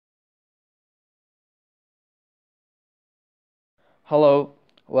Hello,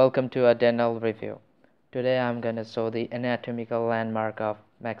 welcome to a dental review. Today I'm going to show the anatomical landmark of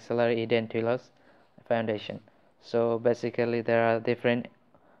maxillary edentalous foundation. So basically there are different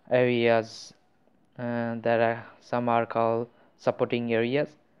areas some are called supporting areas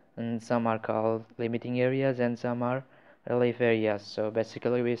and some are called limiting areas and some are relief areas. So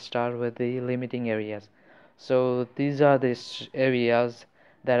basically we start with the limiting areas. So these are the areas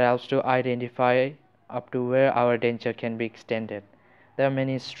that helps to identify up to where our denture can be extended. There are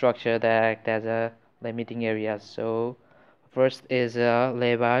many structures that act as a limiting areas. So first is a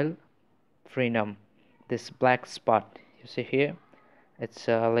labile frenum. This black spot you see here, it's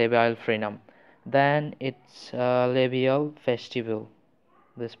a labile frenum. Then it's a labial vestibule.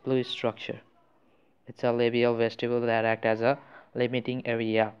 This blue structure, it's a labial vestibule that act as a limiting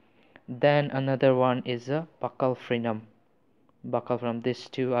area. Then another one is a buccal frenum. Buccal from these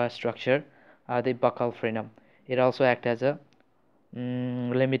two structure are the buccal frenum. It also act as a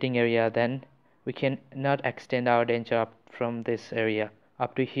limiting area. Then we can not extend our denture up from this area.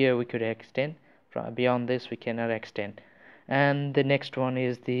 Up to here we could extend, from beyond this we cannot extend. And the next one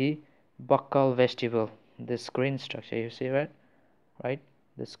is the buccal vestibule. This green structure you see, right,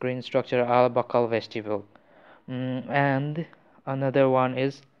 this green structure are buccal vestibule. And another one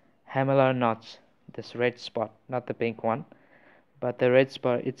is hamelar knots. This red spot, not the pink one, but the red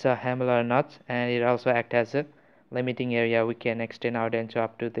spot, it's a hamelar knot, and it also acts as a limiting area. We can extend our denture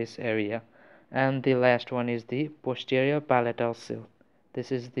up to this area. And the last one is the posterior palatal seal.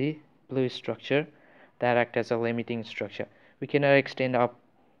 This is the blue structure that acts as a limiting structure. We cannot extend up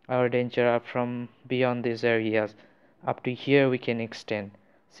our denture up from beyond these areas. Up to here we can extend.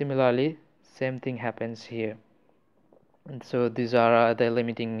 Similarly, same thing happens here. And so these are the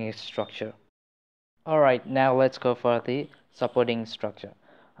limiting structure. Alright, now let's go for the supporting structure.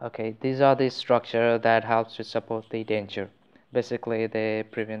 Okay, these are the structure that helps to support the denture. Basically, they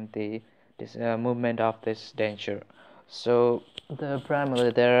prevent the movement of this denture. So primarily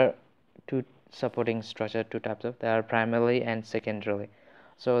there are two supporting structure, two types of. There are primarily and secondarily.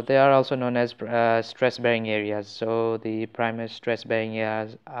 So they are also known as stress-bearing areas. So the primary stress-bearing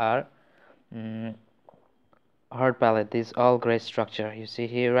areas are hard palate. This all gray structure you see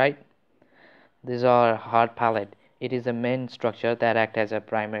here, right? These are hard palate. It is the main structure that acts as a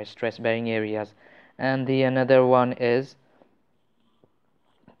primary stress-bearing areas. And the another one is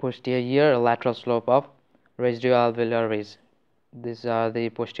posterior lateral slope of residual alveolaries. These are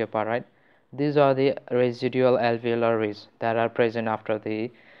the posterior part, right? These are the residual alveolaries that are present after the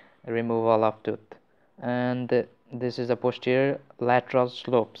removal of tooth. And this is the posterior lateral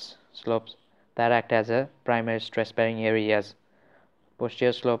slopes that act as a primary stress-bearing areas.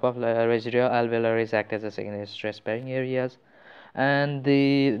 Posterior slope of residual alveolaries act as a secondary stress-bearing areas, and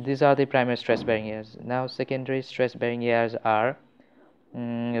these are the primary stress-bearing areas. Now secondary stress-bearing areas are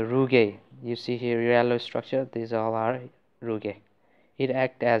rugae. You see here yellow structure, these all are rugae. It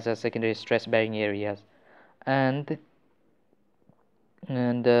acts as a secondary stress-bearing areas. And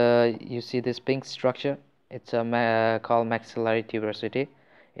you see this pink structure, it's a called maxillary tuberosity.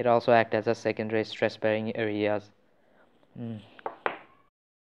 It also acts as a secondary stress-bearing areas.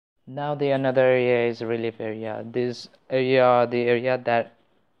 Now the another area is relief area. This area, the area that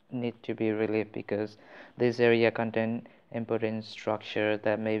need to be relieved, because this area contain important structure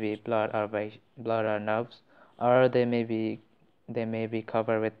that may be blood or nerves, or they may be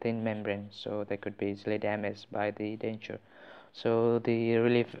covered with thin membrane, so they could be easily damaged by the denture. So the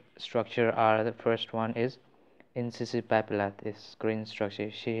relief structure are, the first one is incisive papilla. This green structure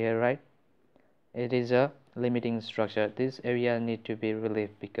you see here, right? It is a limiting structure. This area need to be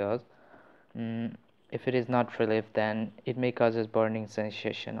relieved because if it is not relieved, then it may causes burning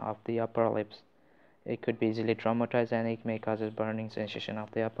sensation of the upper lips. It could be easily traumatized, and it may causes burning sensation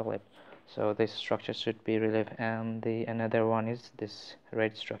of the upper lip. So this structure should be relieved. And the another one is this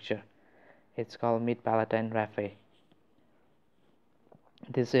red structure. It's called mid-palatine raphe.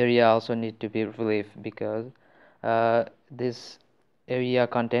 This area also need to be relieved because this area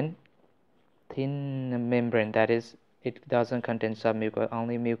contain thin membrane, that is, it doesn't contain submucous,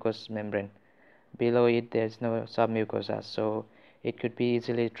 only mucous membrane. Below it there is no submucosa, so it could be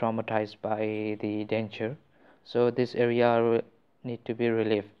easily traumatized by the denture. So this area need to be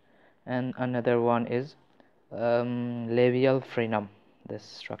relieved. And another one is labial frenum. This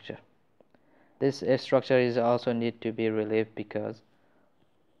structure, this structure is also need to be relieved because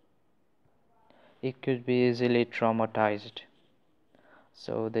it could be easily traumatized.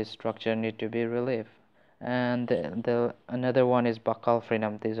 So this structure need to be relieved. And the another one is buccal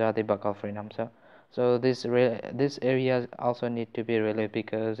frenum. These are the buccal frenum. So this area also need to be relieved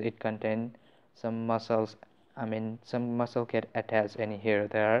because it contains some muscles I mean, some muscle get attached in here.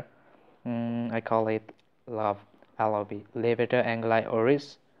 There, I call it LOB, LOB, levator anguli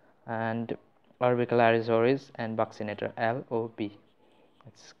oris, and orbicularis oris, and buccinator, LOB.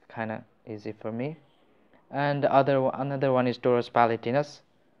 It's kind of easy for me. And another one is dorus palatinus.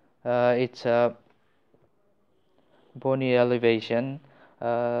 It's a bony elevation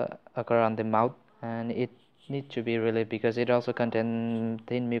occur on the mouth, and it needs to be relieved because it also contains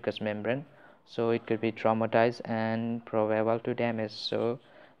thin mucous membrane, so it could be traumatized and probable to damage. So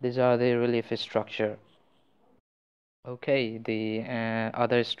these are the relief structure. Okay, the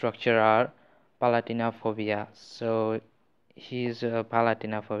other structure are palatinophobia. So he's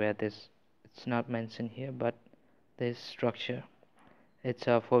palatinophobia. This it's not mentioned here, but this structure, it's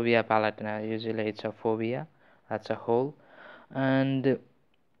a phobia palatina. Usually it's a phobia. That's a whole, and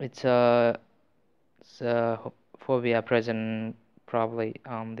it's a, phobia present probably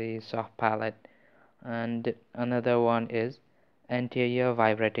on the soft palate. And another one is anterior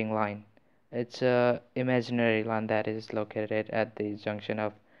vibrating line. It's a imaginary line that is located at the junction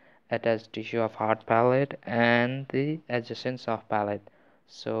of attached tissue of hard palate and the adjacent soft palate.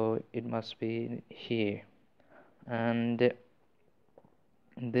 So it must be here. And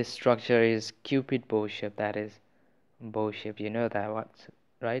this structure is cupid bow shape. That is bow shape. You know that what,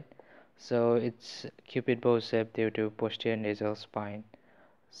 right? So it's cupid bow shape due to posterior nasal spine.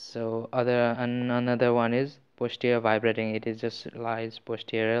 So another one is posterior vibrating. It is just lies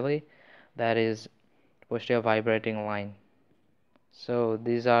posteriorly. That is posterior vibrating line. So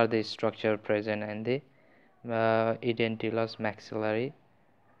these are the structure present in the edentalous maxillary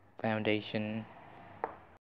foundation.